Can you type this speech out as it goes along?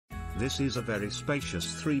This is a very spacious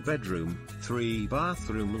 3-bedroom,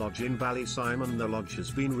 3-bathroom lodge in Ballysimon. The lodge has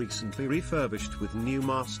been recently refurbished with new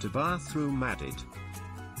master bathroom added.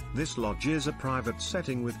 This lodge is a private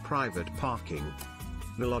setting with private parking.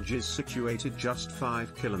 The lodge is situated just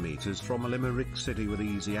 5 kilometers from Limerick City with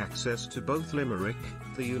easy access to both Limerick,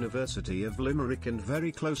 the University of Limerick, and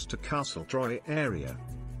very close to Castletroy area.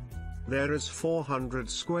 There is 400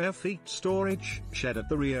 square feet storage shed at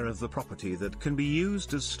the rear of the property that can be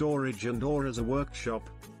used as storage and/or as a workshop.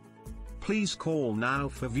 Please call now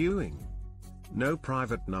for viewing. No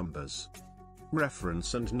private numbers.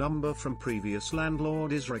 Reference and number from previous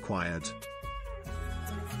landlord is required.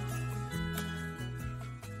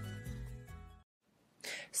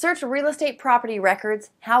 Search real estate property records,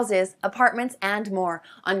 houses, apartments, and more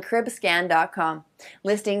on cribscan.com.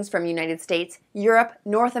 Listings from United States, Europe,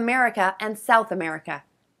 North America, and South America.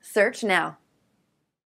 Search now.